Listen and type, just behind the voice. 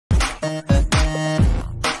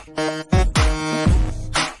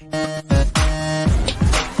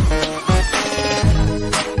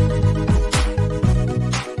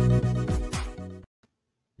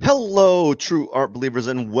true art believers,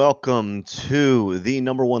 and welcome to the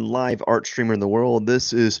 #1 live art streamer in the world.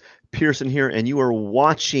 This is Pierson here, and you are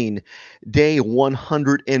watching day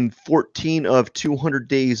 114 of 200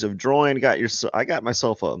 days of drawing. I got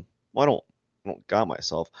myself a. Well, I don't got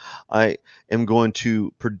myself. I am going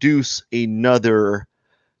to produce another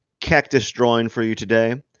cactus drawing for you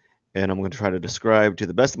today, and I'm going to try to describe to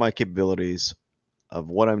the best of my capabilities of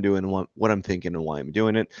what I'm doing, what I'm thinking, and why I'm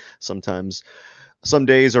doing it. Sometimes some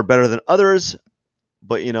days are better than others,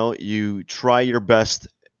 but you try your best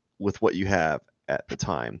with what you have at the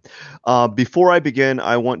time. Before I begin,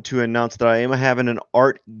 I want to announce that I am having an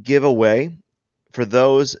art giveaway for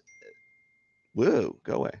those. Whoa,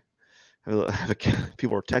 go away!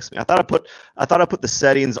 People were texting me. I thought I put the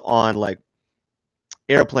settings on like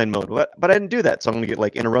airplane mode, but I didn't do that, so I'm gonna get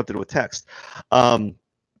like interrupted with text.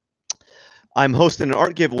 I'm hosting an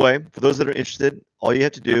art giveaway. For those that are interested, all you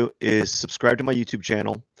have to do is subscribe to my YouTube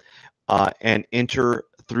channel and enter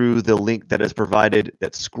through the link that is provided.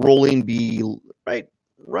 That's scrolling be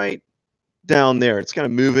right down there. It's kind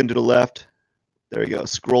of moving to the left. There you go,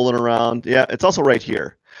 scrolling around. Yeah, it's also right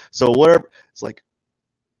here. So whatever, it's like,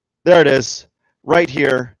 there it is, right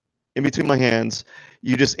here in between my hands.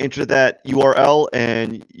 You just enter that URL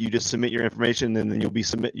and you just submit your information, and then you'll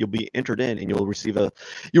be entered in, and you'll receive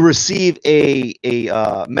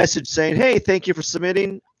a message saying, "Hey, thank you for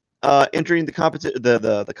submitting, entering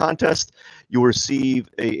the contest." You'll receive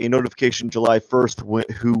a notification July 1st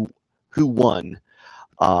who won.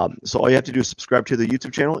 So all you have to do is subscribe to the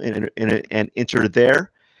YouTube channel and enter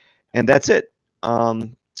there, and that's it.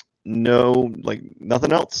 No, like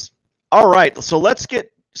nothing else. All right, so let's get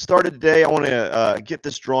started today. I want to get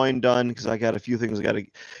this drawing done because I got a few things I got to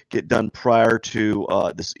get done prior to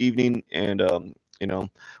this evening, and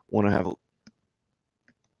want to have.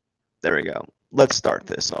 There we go. Let's start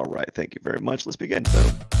this. All right, thank you very much. Let's begin.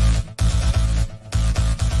 Boom.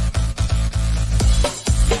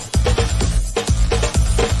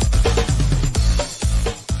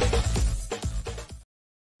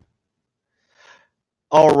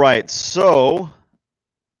 All right, so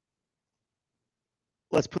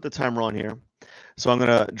let's put the timer on here. So I'm going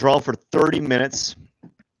to draw for 30 minutes.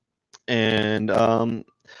 And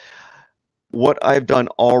what I've done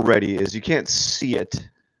already is, you can't see it.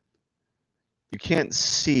 You can't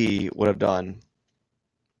see what I've done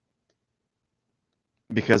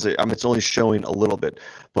because it's only showing a little bit.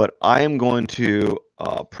 But I am going to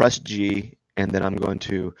press G, and then I'm going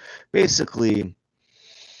to basically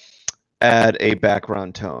add a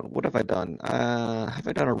background tone. What have I done? Have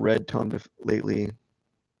I done a red tone lately?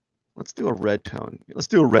 Let's do a red tone. Let's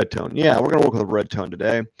do a red tone. Yeah, we're gonna work with a red tone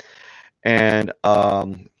today. And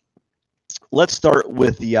let's start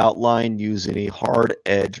with the outline using a hard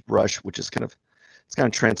edge brush, which is kind of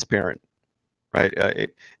transparent, right?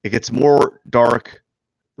 It gets more dark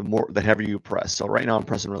the heavier you press. So right now I'm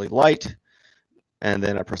pressing really light, and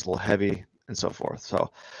then I press a little heavy, and so forth.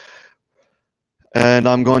 So, and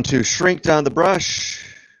I'm going to shrink down the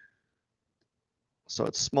brush so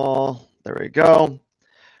it's small. There we go.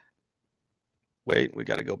 Wait, we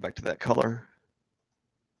got to go back to that color.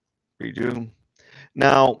 Redo.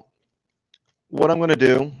 Now, what I'm going to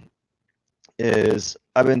do is,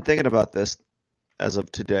 I've been thinking about this as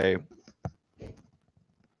of today,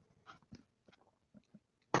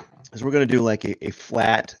 is we're going to do like a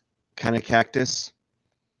flat kind of cactus.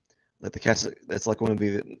 Like the cactus, it's going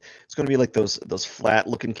to be like those flat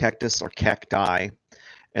looking cactus or cacti.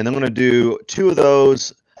 And I'm going to do 2 of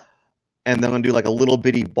those, and then I'm going to do like a little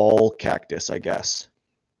bitty ball cactus, I guess.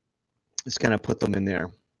 Just kind of put them in there.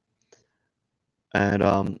 And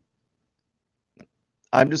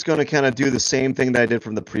I'm just going to kind of do the same thing that I did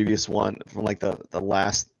from the previous one, from like the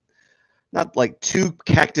last, not like 2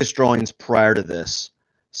 cactus drawings prior to this.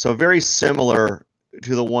 So very similar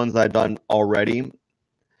to the ones that I've done already.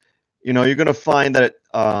 You're going to find that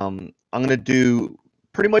I'm going to do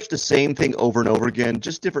pretty much the same thing over and over again,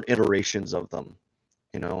 just different iterations of them.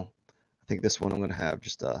 I think this one I'm going to have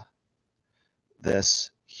just this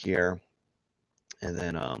here, and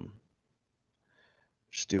then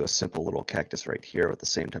just do a simple little cactus right here with the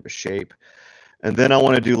same type of shape. And then I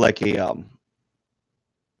want to do like a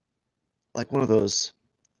like one of those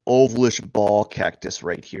ovalish ball cactus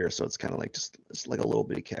right here. So it's kind of like just like a little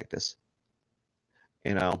bitty cactus,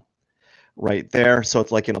 right there. So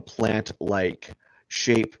it's like in a plant-like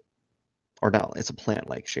shape, or no, it's a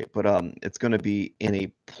plant-like shape, but it's going to be in a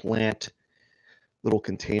plant little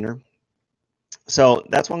container. So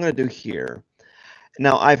that's what I'm going to do here.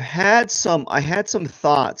 Now I had some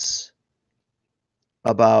thoughts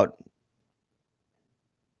about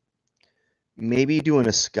maybe doing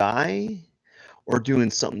a sky, or doing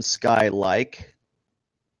something sky-like.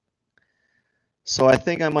 So I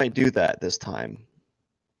think I might do that this time.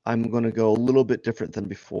 I'm going to go a little bit different than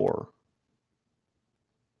before.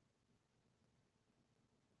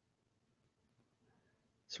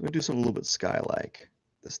 So we're going to do something a little bit sky-like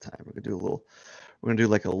this time. We're going to do a little, we're going to do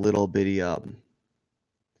like a little bitty, just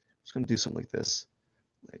going to do something like this,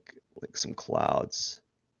 like some clouds.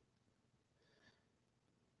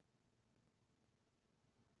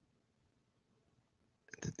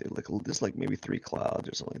 Like just like maybe 3 clouds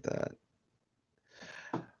or something like that.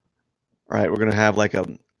 All right, we're going to have like a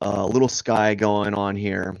little sky going on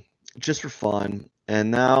here just for fun. And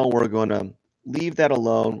now we're going to leave that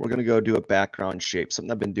alone. We're going to go do a background shape,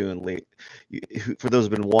 something I've been doing late. For those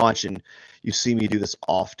who've been watching, you see me do this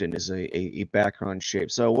often, is a background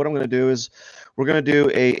shape. So what I'm going to do is we're going to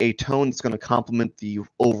do a tone that's going to complement the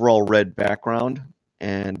overall red background.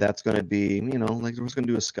 And that's going to be, you know, like we're just going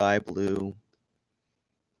to do a sky blue.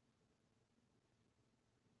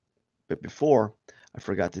 But before, I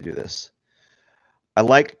forgot to do this. I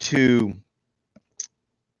like to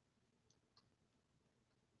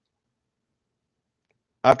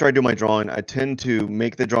after I do my drawing, I tend to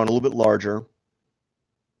make the drawing a little bit larger.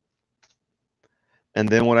 And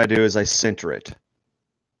then what I do is I center it.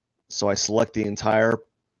 So I select the entire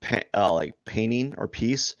like painting or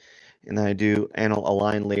piece, and then I do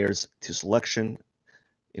align layers to selection.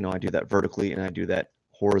 You know, I do that vertically and I do that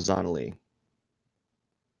horizontally.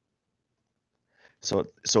 So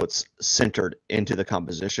it's centered into the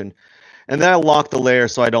composition. And then I lock the layer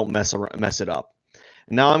so I don't mess it up.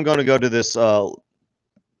 Now I'm going to go to this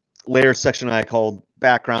layer section I called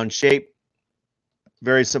background shape.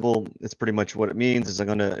 Very simple. It's pretty much what it means. Is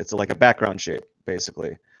it's like a background shape basically.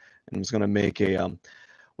 And I'm just gonna make a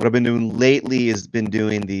what I've been doing lately is been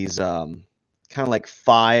doing these kind of like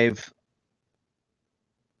five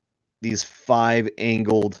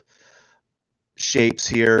angled shapes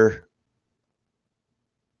here,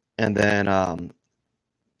 and then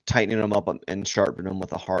tightening them up and sharpening them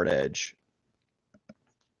with a hard edge.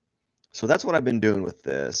 So that's what I've been doing with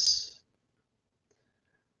this.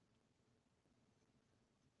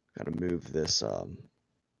 Got to move this.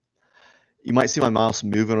 You might see my mouse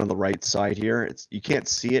moving on the right side here. You can't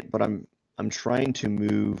see it, but I'm trying to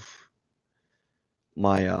move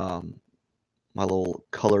my my little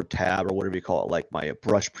color tab or whatever you call it, like my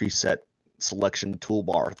brush preset selection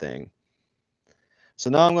toolbar thing. So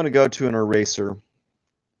now I'm going to go to an eraser.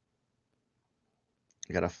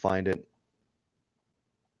 I got to find it.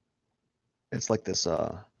 It's like this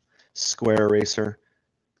square eraser.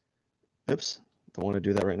 Oops, don't want to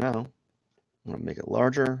do that right now. I'm going to make it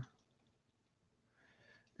larger.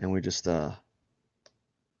 And we just do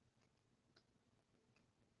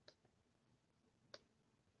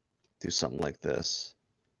something like this.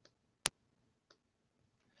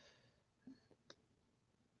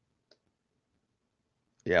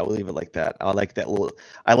 Yeah, we'll leave it like that. I like that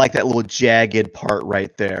little jagged part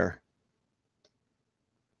right there.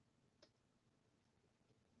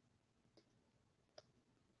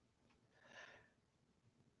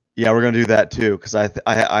 Yeah, we're gonna do that too, because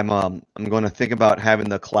I'm going to think about having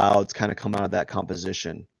the clouds kind of come out of that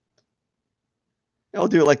composition. I'll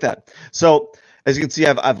do it like that. So as you can see,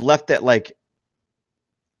 I've left that like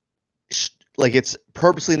it's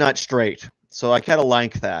purposely not straight. So I kind of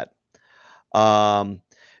like that.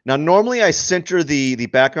 Now normally I center the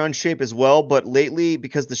background shape as well, but lately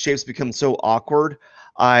because the shapes become so awkward,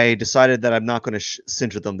 I decided that I'm not going to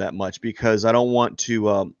center them that much because I don't want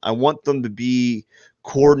to. I want them to be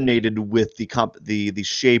coordinated with the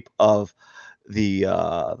shape of the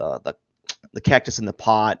cactus in the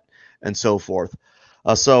pot and so forth.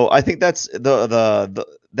 So I think that's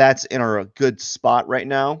that's in our good spot right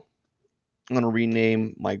now. I'm going to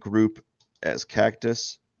rename my group as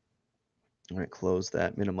Cactus. All right, close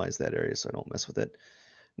that, minimize that area so I don't mess with it.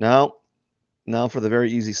 Now for the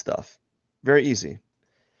very easy stuff. Very easy.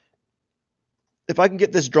 If I can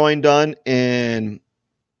get this drawing done in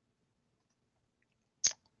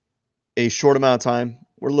a short amount of time,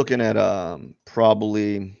 we're looking at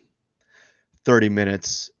probably 30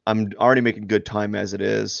 minutes. I'm already making good time as it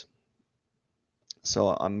is. So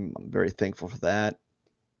I'm very thankful for that.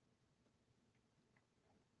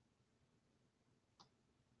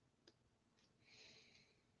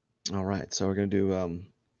 All right, so we're going to do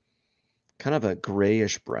kind of a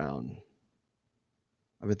grayish brown.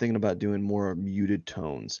 I've been thinking about doing more muted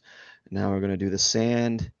tones. Now we're going to do the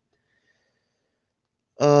sand.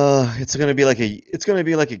 It's going to be like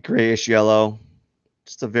a grayish yellow.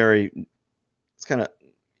 Just a it's kind of,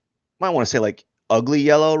 might want to say like ugly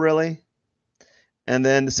yellow really. And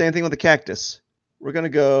then the same thing with the cactus. We're going to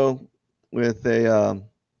go with a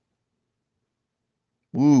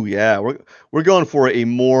ooh, yeah, we're going for a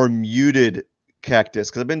more muted cactus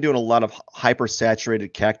because I've been doing a lot of hyper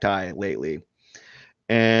saturated cacti lately,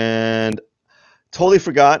 and totally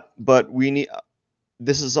forgot. But we need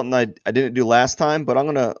this is something I didn't do last time, but I'm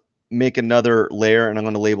gonna make another layer and I'm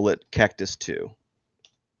gonna label it Cactus 2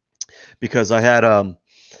 because I had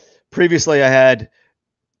previously I had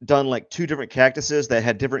done like two different cactuses that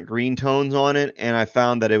had different green tones on it, and I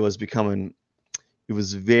found that it was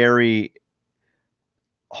very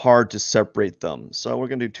hard to separate them. So we're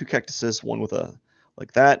gonna do two cactuses, one with a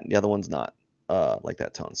like that, and the other one's not like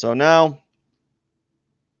that tone. So now,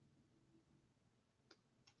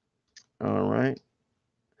 all right,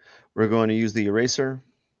 we're going to use the eraser,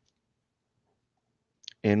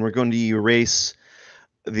 and we're going to erase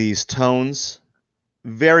these tones.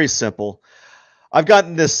 Very simple. I've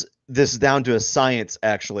gotten this down to a science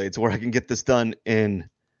actually. It's where I can get this done in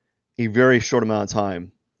a very short amount of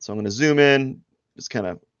time. So I'm going to zoom in, just kind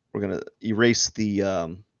of we're going to erase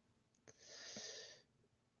the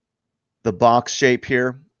box shape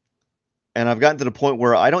here. And I've gotten to the point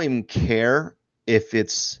where I don't even care if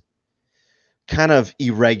it's kind of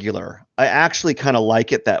irregular. I actually kind of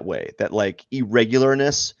like it that way, that like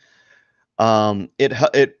irregularness.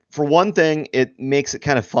 It for one thing, it makes it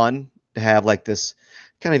kind of fun to have like this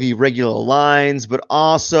kind of irregular lines, but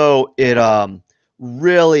also it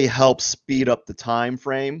really helps speed up the time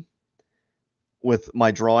frame with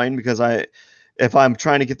my drawing because if I'm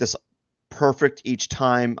trying to get this perfect each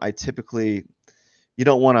time, I typically you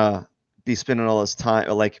don't want to be spending all this time.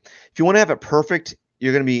 Like if you want to have it perfect,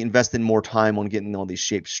 you're going to be investing more time on getting all these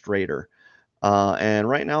shapes straighter. And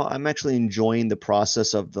right now, I'm actually enjoying the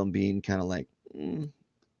process of them being kind of like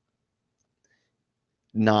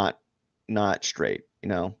not not straight, you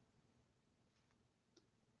know.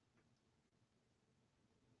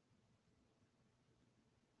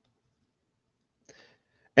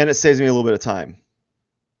 And it saves me a little bit of time.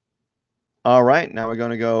 All right, now we're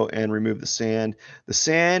going to go and remove the sand. The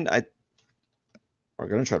sand, we're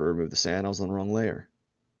going to try to remove the sand. I was on the wrong layer.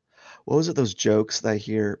 What was it? Those jokes that I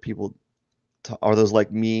hear people are those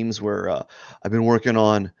like memes where I've been working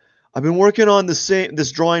on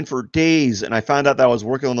this drawing for days, and I found out that I was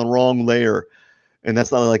working on the wrong layer, and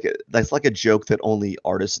that's like a joke that only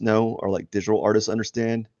artists know or like digital artists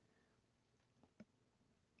understand.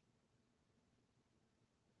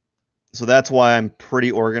 So that's why I'm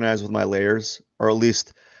pretty organized with my layers, or at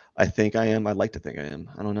least I think I am. I'd like to think I am.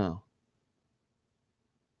 I don't know.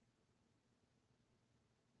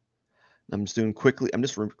 I'm just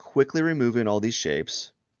quickly removing all these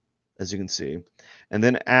shapes, as you can see. And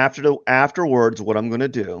then afterwards, what I'm going to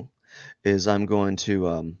do is I'm going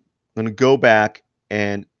to go back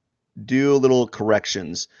and do little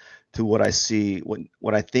corrections to what I see,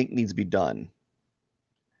 what I think needs to be done.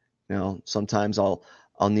 You know, sometimes I'll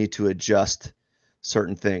need to adjust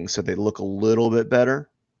certain things so they look a little bit better.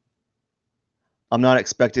 I'm not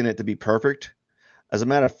expecting it to be perfect. As a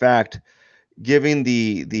matter of fact, given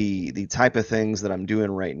the type of things that I'm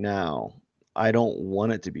doing right now, I don't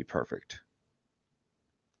want it to be perfect.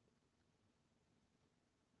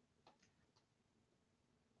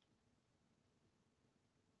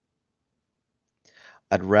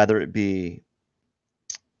 I'd rather it be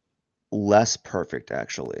less perfect,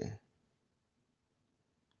 actually.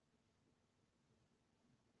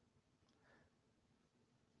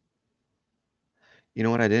 You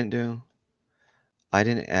know what I didn't do? I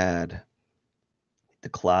didn't add the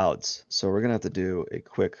clouds. So we're gonna have to do a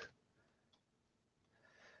quick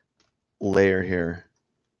layer here.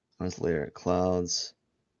 Let's layer clouds.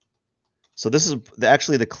 So this is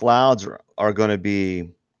actually the clouds are going to be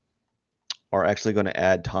are actually going to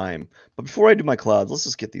add time. But before I do my clouds, let's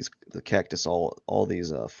just get the cactus all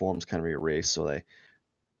these forms kind of erased so they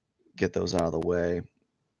get those out of the way,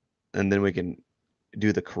 and then we can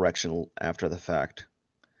do the correction after the fact.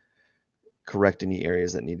 Correct any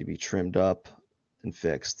areas that need to be trimmed up and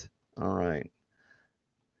fixed. All right.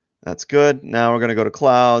 That's good. Now we're going to go to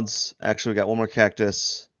clouds. Actually, we got one more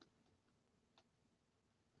cactus.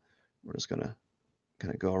 We're just going to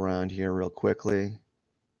kind of go around here real quickly.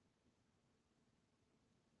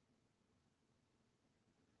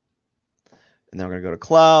 And then we're going to go to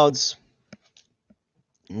clouds.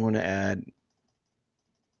 I'm going to add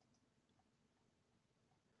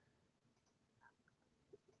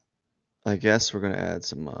I guess we're going to add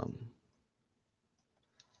some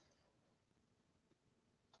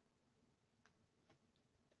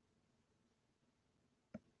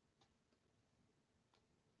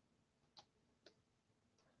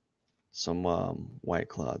white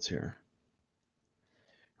clouds here.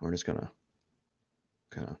 We're just going to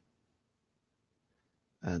kind of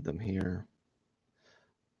Add them here.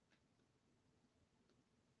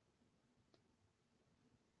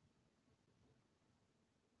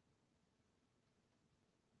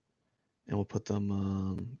 And we'll put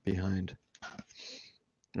them behind.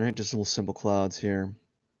 All right, just little simple clouds here.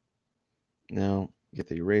 Now get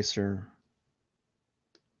the eraser.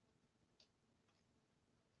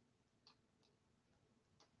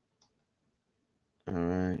 All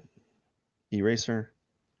right, eraser.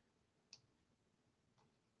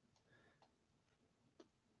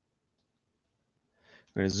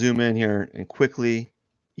 I'm going to zoom in here and quickly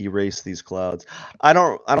erase these clouds. I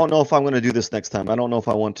don't know if I'm going to do this next time. I don't know if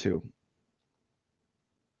I want to.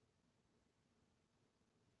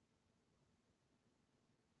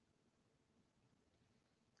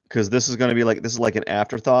 Because this is going to be like, this is like an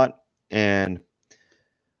afterthought, and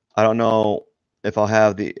I don't know if I'll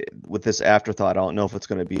have with this afterthought, I don't know if it's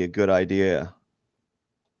going to be a good idea.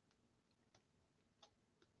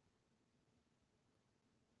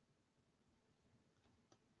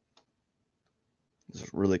 Just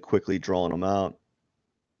really quickly drawing them out.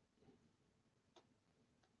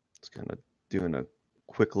 Just kind of doing a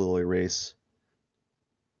quick little erase.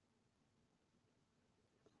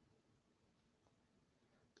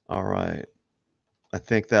 All right. I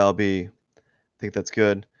think that's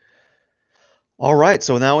good. All right,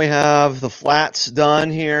 so now we have the flats done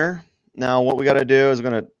here. Now what we got to do is we're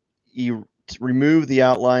going to remove the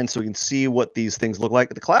outline so we can see what these things look like.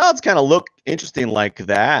 The clouds kind of look interesting like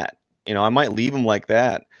that. You know, I might leave them like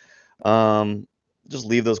that. Just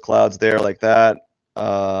leave those clouds there like that.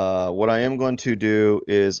 What I am going to do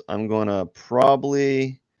is I'm going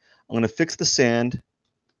to fix the sand.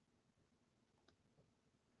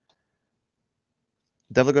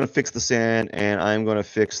 Definitely going to fix the sand, and I'm going to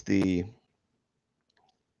fix the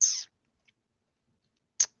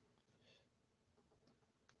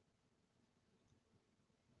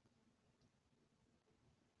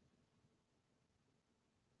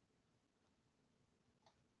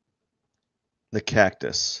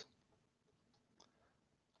cactus.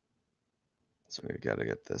 So we got to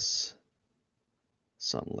get this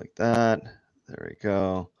something like that. There we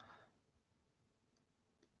go.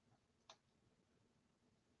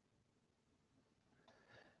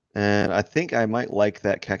 And I think I might like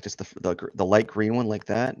that cactus, the light green one like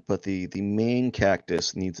that, but the main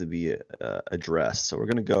cactus needs to be addressed. So we're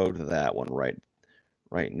going to go to that one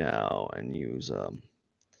right now and use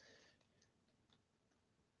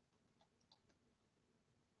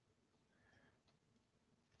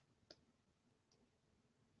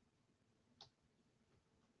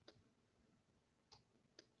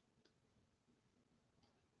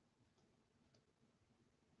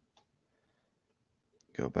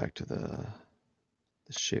go back to the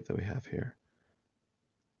shape that we have here.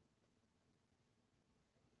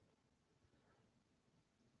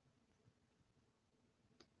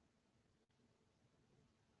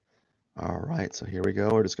 All right, so here we go.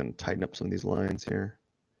 We're just going to tighten up some of these lines here.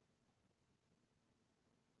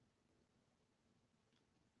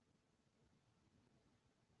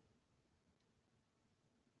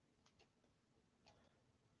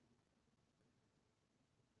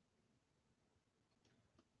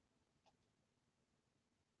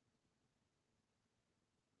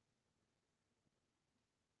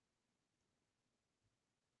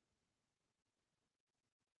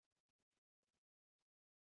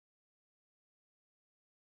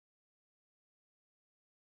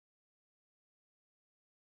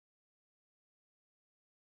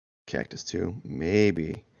 Cactus too,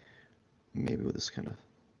 maybe with this kind of.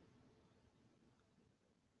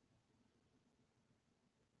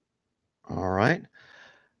 All right.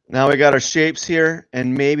 Now we got our shapes here,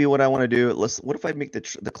 and maybe what I want to do, what if I make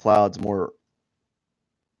the clouds more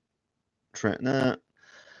nah,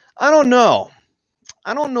 I don't know.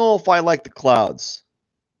 I don't know if I like the clouds.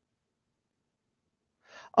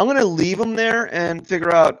 I'm going to leave them there and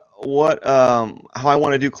figure out what how I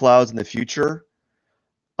want to do clouds in the future.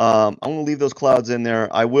 I'm going to leave those clouds in there.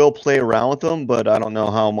 I will play around with them, but I don't know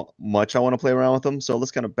how much I want to play around with them. So let's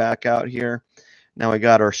kind of back out here. Now we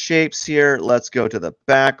got our shapes here. Let's go to the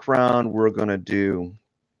background. We're going to do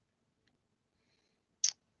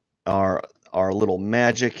our little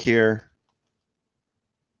magic here.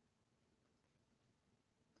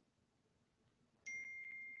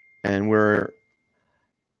 And we're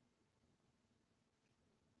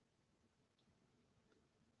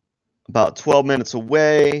about 12 minutes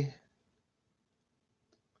away.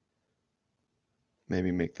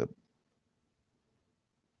 Maybe make the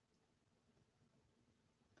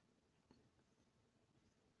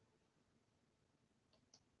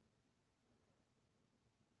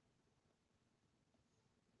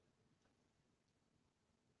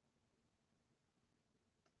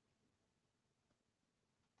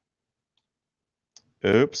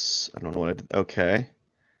Oops, I don't know what I did. Okay.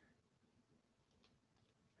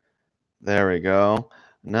 There we go.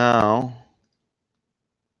 Now,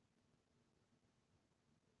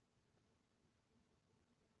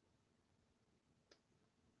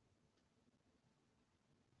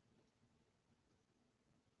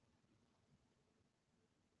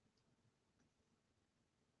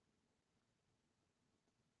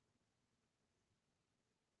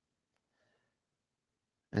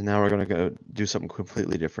 and now we're gonna go do something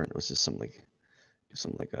completely different. It was just something like, do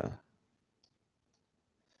something like a,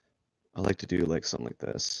 I like to do like something like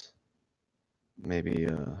this. Maybe,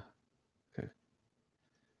 okay.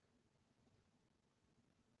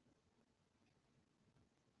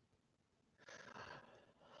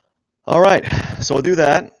 All right, so we'll do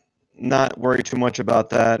that. Not worry too much about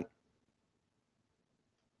that.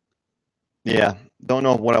 Yeah, don't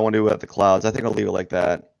know what I want to do with the clouds. I think I'll leave it like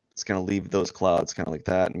that. It's gonna leave those clouds kind of like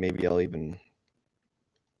that, and maybe I'll even.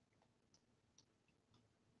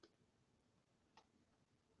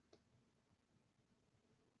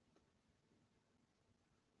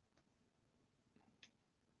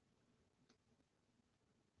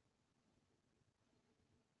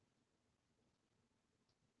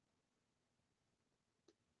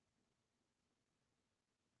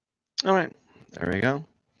 All right, there we go.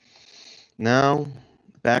 Now,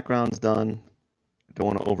 the background's done. Don't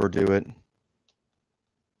want to overdo it.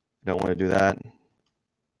 Don't want to do that.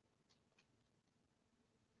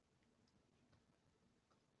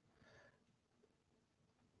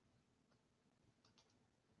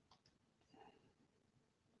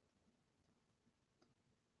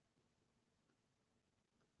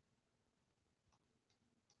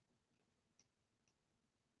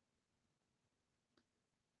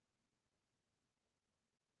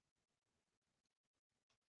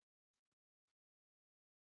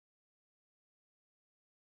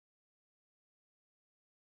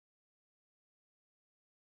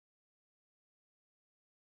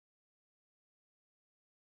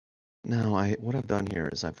 Now, what I've done here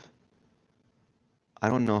is I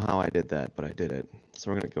don't know how I did that, but I did it.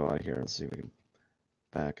 So we're gonna go out here and see if we can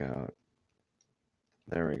back out.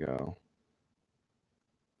 There we go.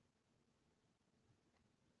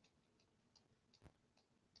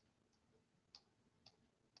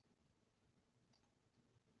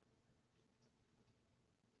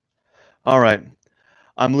 All right,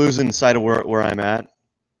 I'm losing sight of where I'm at.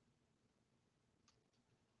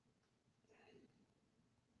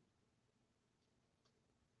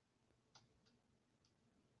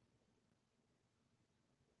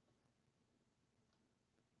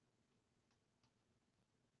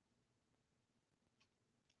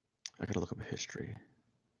 I gotta look up history.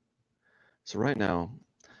 So right now,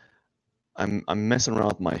 I'm messing around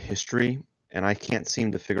with my history, and I can't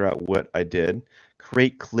seem to figure out what I did.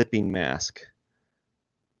 Create clipping mask.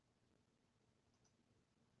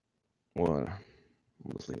 Well,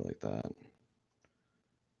 we'll just leave it like that.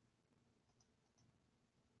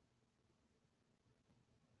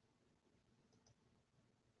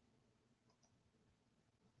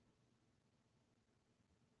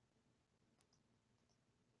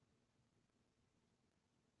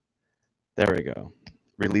 There we go.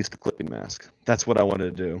 Release the clipping mask. That's what I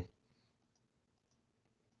wanted to do.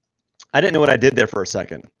 I didn't know what I did there for a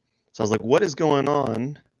second. So I was like, what is going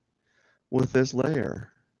on with this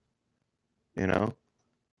layer? You know?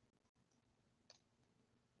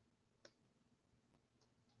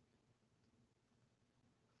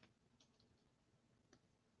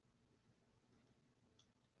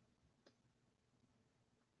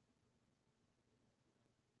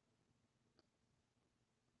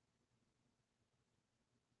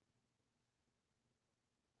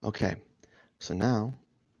 Okay. So now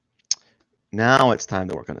it's time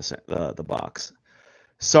to work on the box.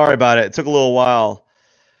 Sorry about it. It took a little while.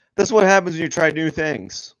 That's what happens when you try new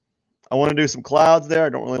things. I want to do some clouds there. I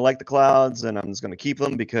don't really like the clouds, and I'm just going to keep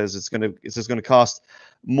them because it's just going to cost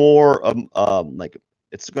more. Like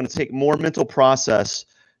it's going to take more mental process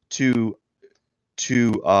to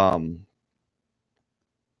to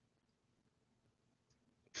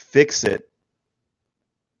fix it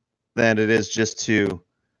than it is just to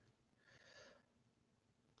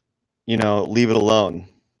leave it alone.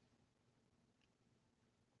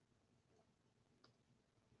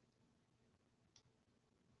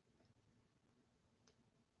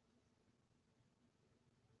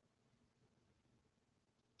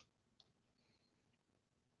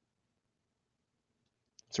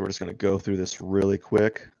 So we're just going to go through this really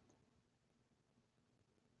quick.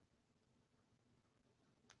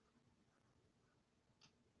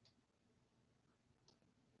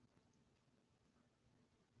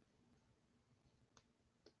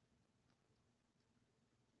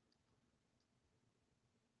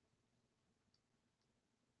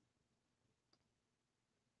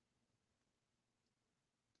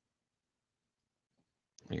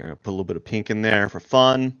 You're gonna put a little bit of pink in there for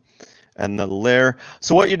fun, and the layer.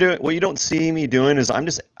 So what you don't see me doing is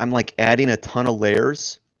I'm like adding a ton of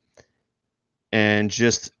layers, and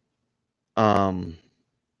just yeah,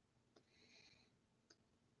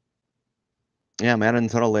 I'm adding a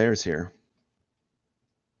ton of layers here.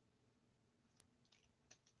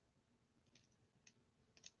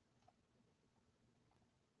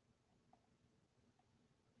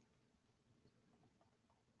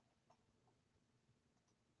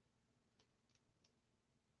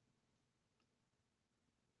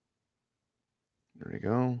 There we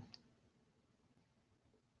go.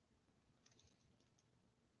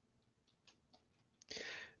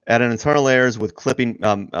 Add an internal layers with clipping,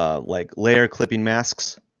 like layer clipping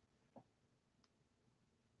masks.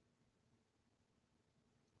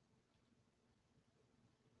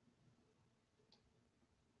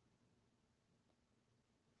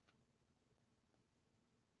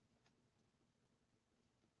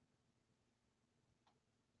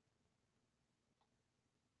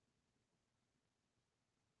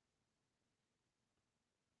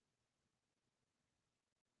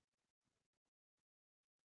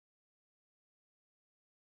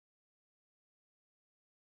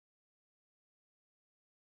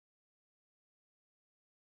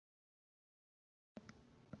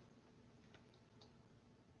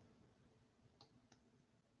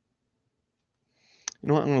 You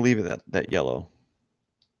know what? I'm gonna leave it that yellow.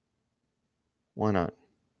 Why not?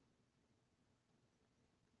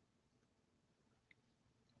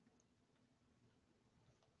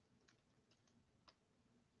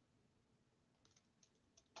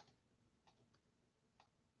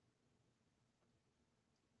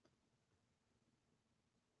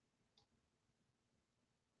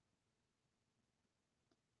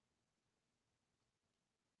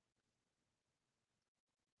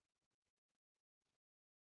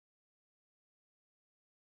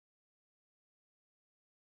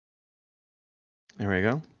 There we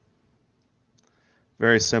go.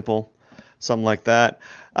 Very simple, something like that.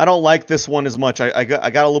 I don't like this one as much. I got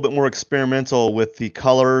a little bit more experimental with the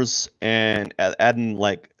colors and adding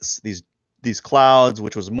like these clouds,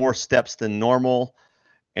 which was more steps than normal,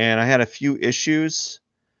 and I had a few issues.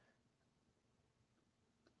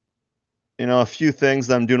 You know, a few things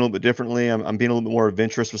that I'm doing a little bit differently. I'm being a little bit more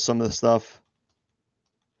adventurous with some of the stuff.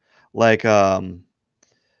 Like I'm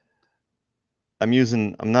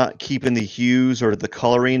not keeping the hues or the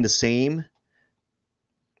coloring the same.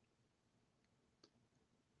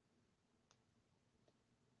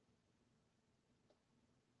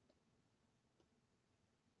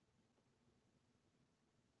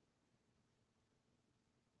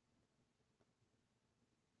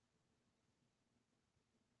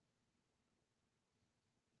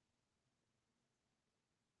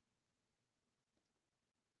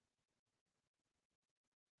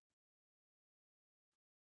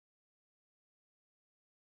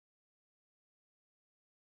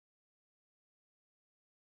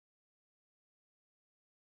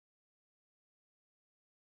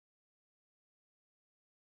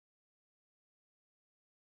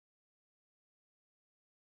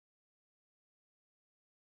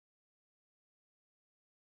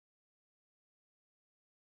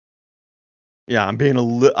 Yeah, I'm being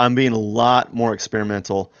a lot more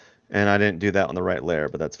experimental, and I didn't do that on the right layer,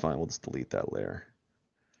 but that's fine. We'll just delete that layer.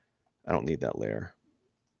 I don't need that layer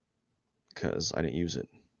because I didn't use it.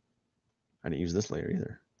 I didn't use this layer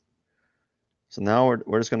either. So now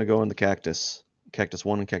we're just going to go in the cactus, cactus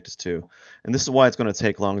 1 and cactus 2. And this is why it's going to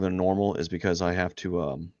take longer than normal, is because I have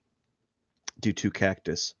to do 2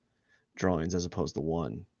 cactus drawings as opposed to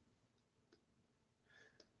 1.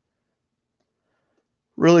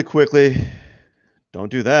 Really quickly, don't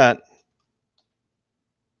do that.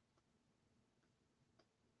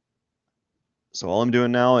 So all I'm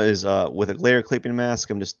doing now is with a layer clipping mask,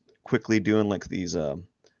 I'm just quickly doing like these kind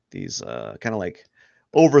of like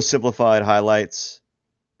oversimplified highlights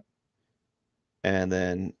and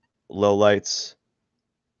then lowlights.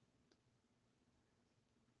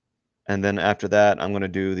 And then after that, I'm going to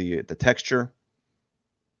do the texture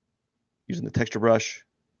using the texture brush.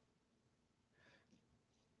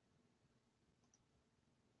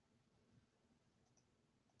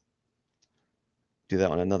 Do that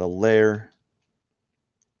on another layer.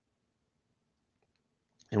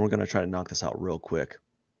 And we're going to try to knock this out real quick.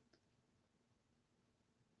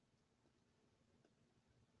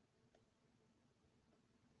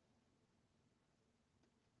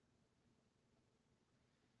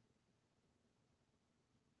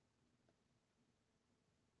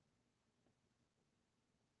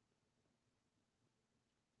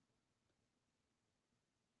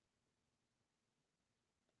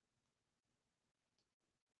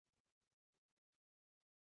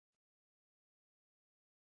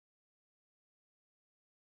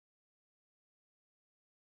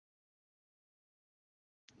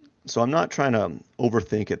 So I'm not trying to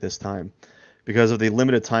overthink it this time. Because of the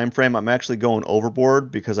limited time frame, I'm actually going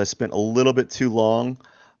overboard because I spent a little bit too long.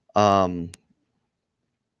 Um,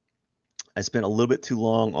 I spent a little bit too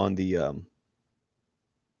long on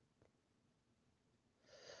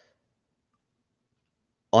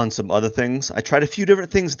some other things. I tried a few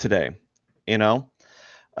different things today. You know,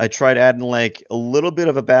 I tried adding like a little bit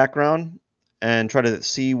of a background and try to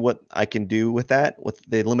see what I can do with that with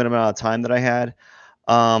the limited amount of time that I had.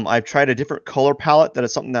 I've tried a different color palette that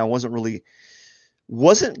is something that I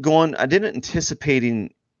wasn't going. I didn't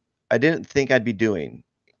anticipating. I didn't think I'd be doing.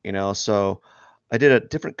 So I did a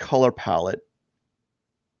different color palette,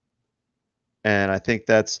 and I think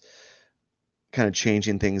that's kind of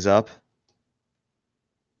changing things up.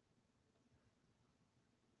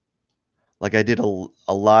 Like I did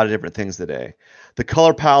a lot of different things today. The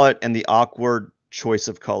color palette and the awkward choice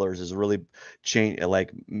of colors is really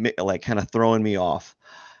like kind of throwing me off.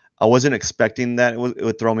 I wasn't expecting that it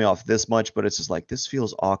would throw me off this much, but it's just like this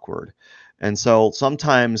feels awkward. And so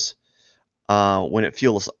sometimes when it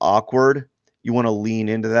feels awkward, you want to lean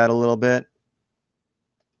into that a little bit.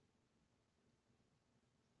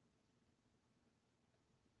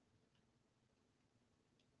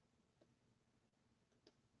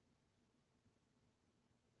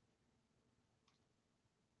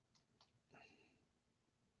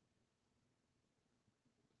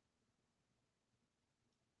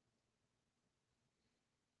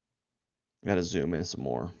 Got to zoom in some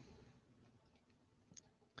more.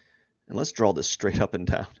 And let's draw this straight up and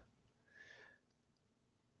down.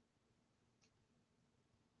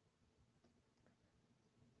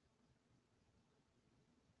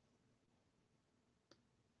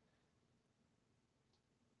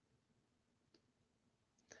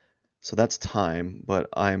 So that's time, but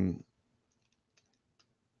I'm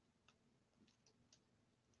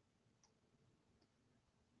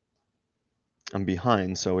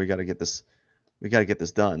behind, so we got to get this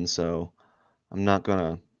done. So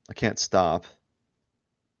I can't stop.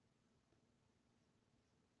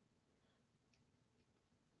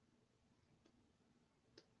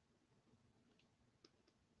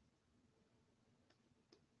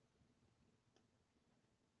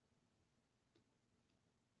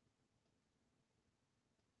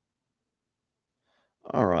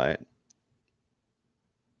 All right.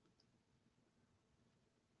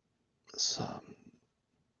 So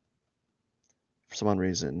for some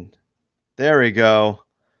reason, there we go.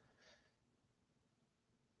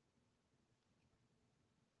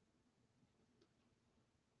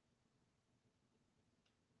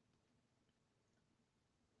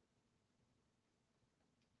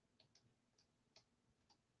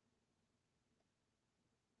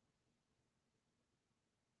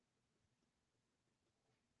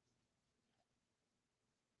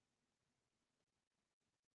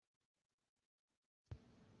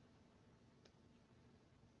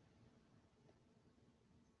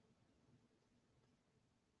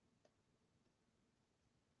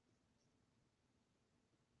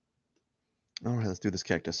 All right, let's do this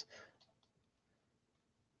cactus.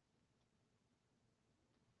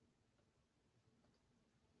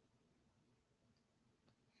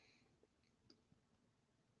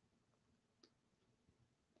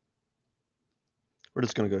 We're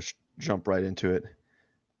just gonna go jump right into it.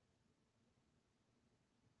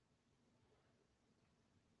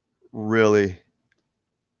 Really.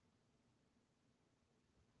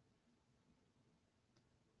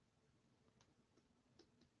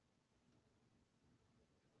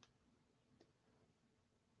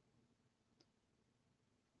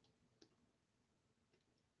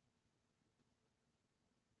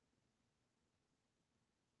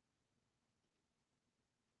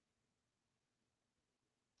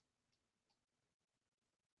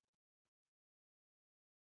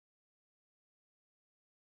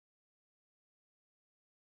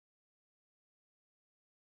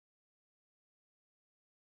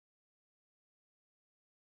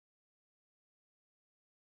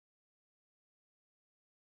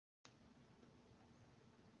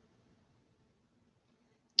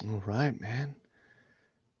 All right, man.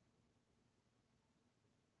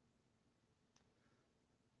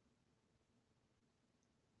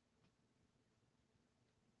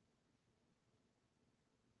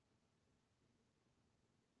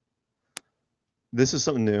 This is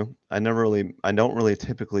something new. I don't really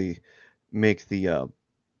typically make the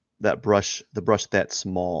brush that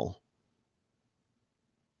small.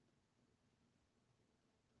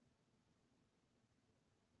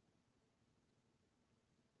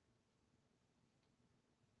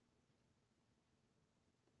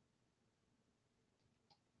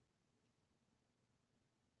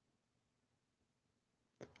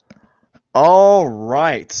 All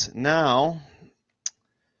right, now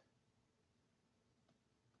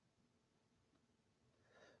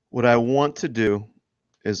what I want to do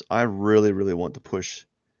is I really, really want to push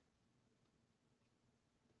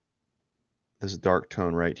this dark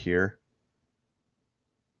tone right here.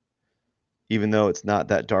 Even though it's not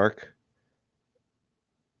that dark,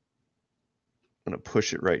 I'm going to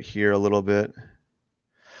push it right here a little bit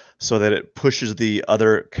so that it pushes the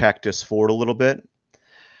other cactus forward a little bit.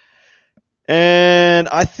 And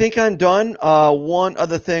I think I'm done. One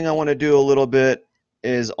other thing I want to do a little bit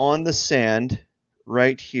is on the sand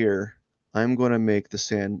right here. I'm going to make the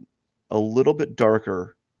sand a little bit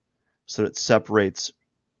darker so that it separates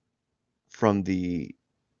from the,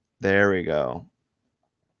 there we go.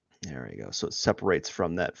 There we go. So it separates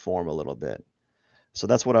from that form a little bit. So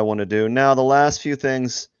that's what I want to do. Now the last few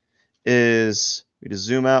things is we just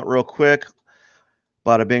zoom out real quick.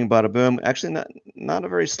 Bada bing, bada boom. Actually, not a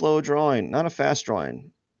very slow drawing, not a fast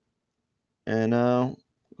drawing. And now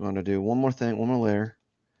I'm going to do one more thing, one more layer.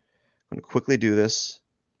 I'm going to quickly do this.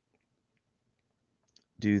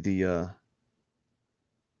 Do the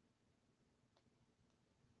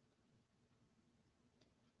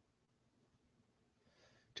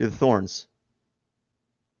thorns.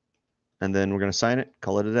 And then we're going to sign it,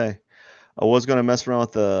 call it a day. I was going to mess around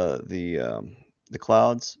with the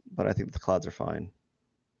clouds, but I think the clouds are fine.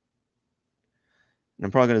 And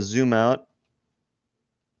I'm probably going to zoom out.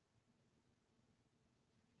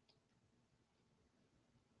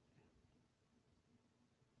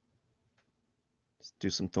 Just do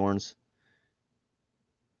some thorns.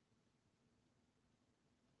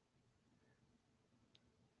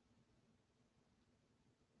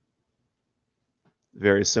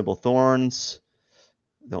 Very simple thorns.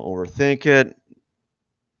 Don't overthink it.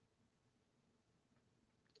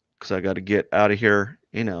 Because I got to get out of here.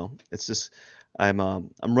 You know, it's just I'm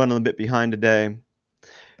running a bit behind today,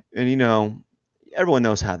 and you know, everyone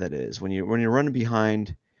knows how that is. When you're running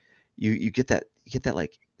behind, you get that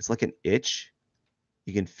like it's like an itch.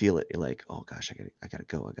 You can feel it. You're like, oh gosh, I gotta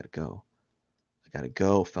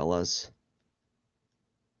go, fellas.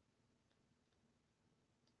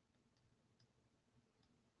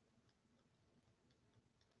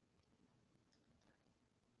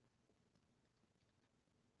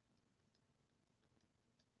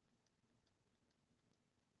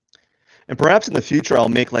 And perhaps in the future, I'll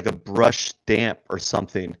make like a brush stamp or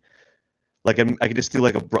something. Like I could just do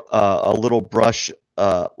like a little brush,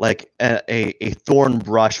 like a thorn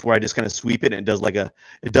brush where I just kind of sweep it and it does like it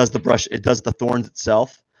does the thorns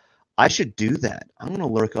itself. I should do that. I'm gonna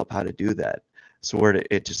look up how to do that. So where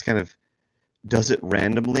it just kind of does it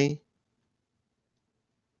randomly.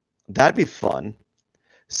 That'd be fun.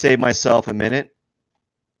 Save myself a minute.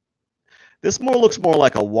 This looks more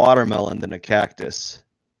like a watermelon than a cactus.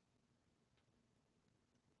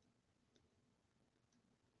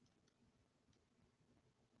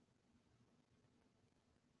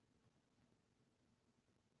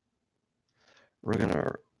 We're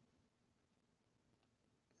gonna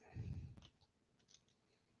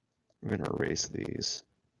erase these,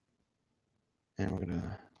 and we're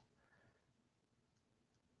gonna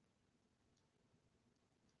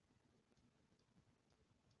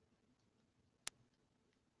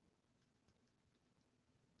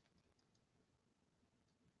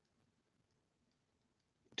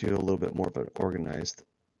do a little bit more of an organized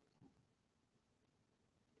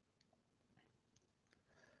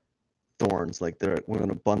thorns. Like we're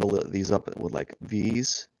gonna bundle these up with like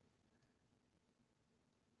V's,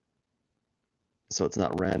 so it's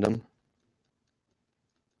not random.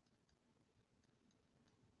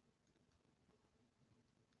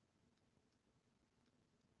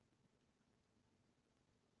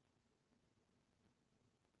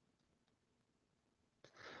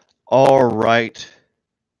 All right.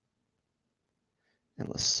 And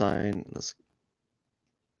let's sign.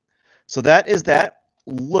 So that is that.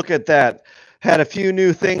 Look at that. Had a few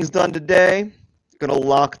new things done today. Gonna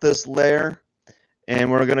lock this layer, and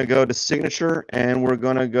we're gonna go to signature, and we're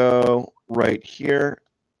gonna go right here,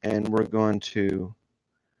 and we're going to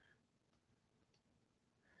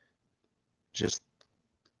just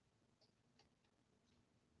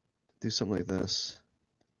do something like this.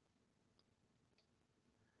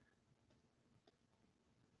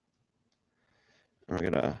 And we're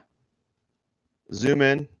gonna zoom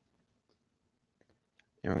in,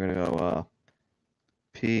 and we're gonna go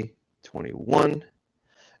P21,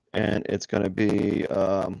 and it's gonna be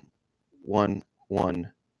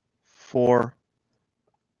 114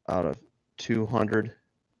 out of 200.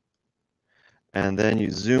 And then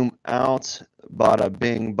you zoom out, bada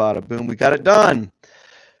bing, bada boom. We got it done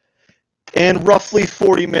in roughly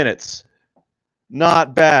 40 minutes.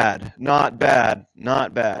 Not bad, not bad,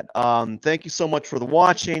 not bad. Thank you so much for the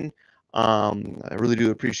watching. I really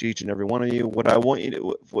do appreciate each and every one of you. What I want you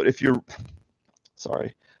to, what if you're,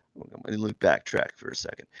 sorry, let me backtrack for a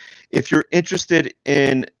second. If you're interested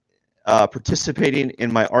in participating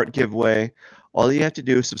in my art giveaway, all you have to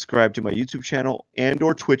do is subscribe to my YouTube channel and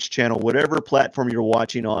or Twitch channel, whatever platform you're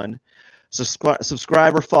watching on.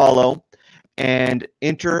 Subscribe or follow, and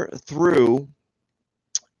enter through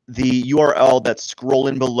the URL that's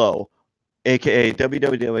scrolling below, aka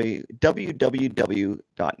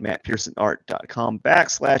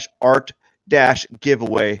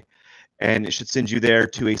www.mattpearsonart.com/art-giveaway, and it should send you there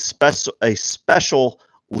to a special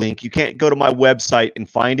link. You can't go to my website and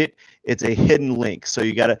find it. It's a hidden link, so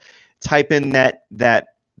you got to type in that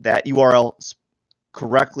URL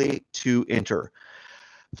correctly to enter.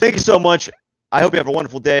 Thank you so much. I hope you have a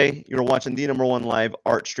wonderful day. You're watching the #1 live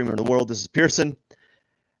art streamer in the world. This is Pierson.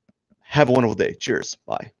 Have a wonderful day. Cheers.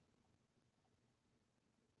 Bye.